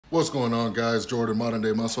What's going on, guys? Jordan, Modern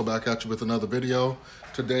Day Muscle, back at you with another video.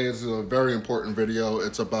 Today is a very important video.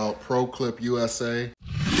 It's about Pro Clip USA.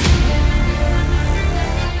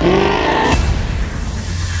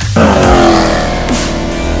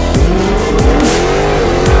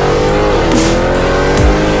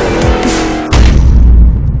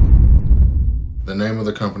 The name of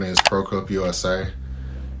the company is Pro Clip USA.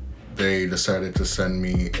 They decided to send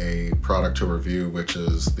me a product to review, which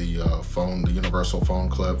is the universal phone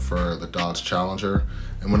clip for the Dodge Challenger.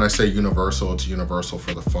 And when I say universal, it's universal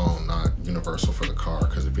for the phone, not universal for the car.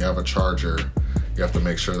 Because if you have a charger, you have to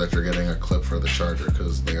make sure that you're getting a clip for the charger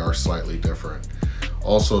because they are slightly different.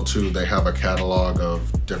 Also, too, they have a catalog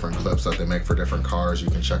of different clips that they make for different cars. You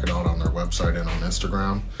can check it out on their website and on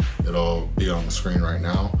Instagram. It'll be on the screen right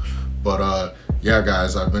now. But yeah,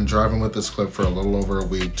 guys, I've been driving with this clip for a little over a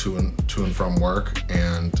week to and from work,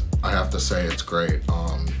 and I have to say it's great.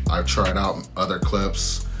 I've tried out other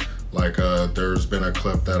clips, like there's been a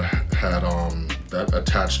clip that had that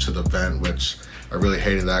attached to the vent, which I really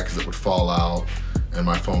hated that because it would fall out and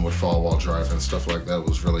my phone would fall while driving. Stuff like that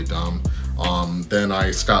was really dumb. Then I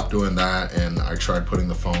stopped doing that and I tried putting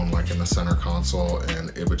the phone like in the center console, and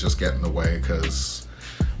it would just get in the way because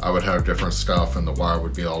I would have different stuff and the wire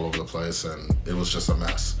would be all over the place and it was just a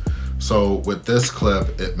mess. So with this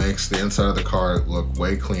clip, it makes the inside of the car look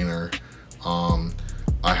way cleaner.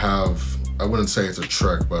 I wouldn't say it's a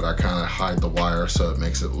trick, but I kind of hide the wire so it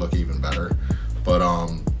makes it look even better. But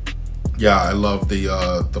yeah, I love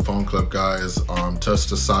the phone clip, guys. Just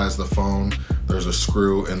to size the phone, there's a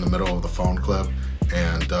screw in the middle of the phone clip,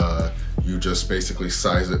 and you just basically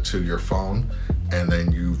size it to your phone, and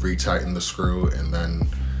then you retighten the screw, and then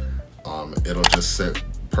it'll just sit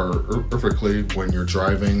perfectly when you're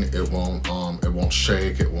driving. It won't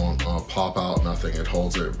shake, it won't pop out, nothing. It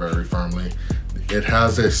holds it very firmly. It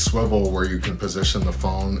has a swivel where you can position the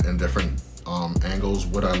phone in different angles.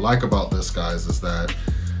 What I like about this, guys, is that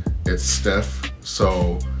it's stiff,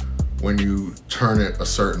 so when you turn it a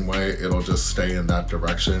certain way, it'll just stay in that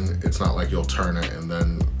direction. It's not like you'll turn it and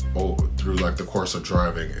then through like the course of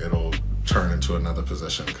driving, it'll turn into another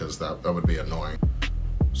position, because that would be annoying.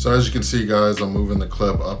 So as you can see, guys, I'm moving the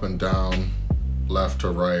clip up and down, left to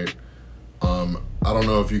right. I don't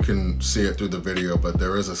know if you can see it through the video, but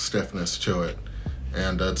there is a stiffness to it,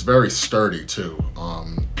 and it's very sturdy too.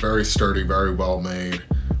 Very sturdy, very well made.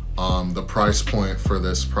 The price point for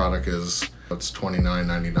this product is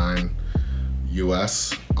 $29.99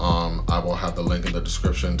 US. I will have the link in the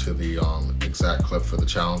description to the exact clip for the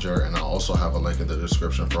Challenger, and I'll also have a link in the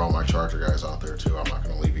description for all my Charger guys out there too. I'm not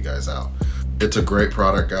going to leave you guys out. It's a great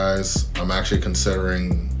product, guys. I'm actually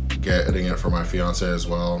considering getting it for my fiance as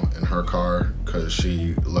well in her car, because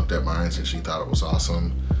she looked at mine and she thought it was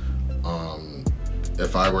awesome.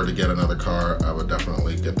 If I were to get another car, I would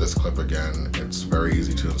definitely get this clip again. It's very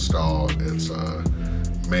easy to install. It's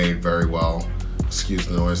made very well. Excuse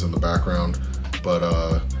the noise in the background.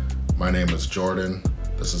 But my name is Jordan.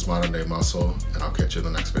 This is Modern Day Muscle, and I'll catch you in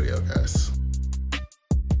the next video, guys.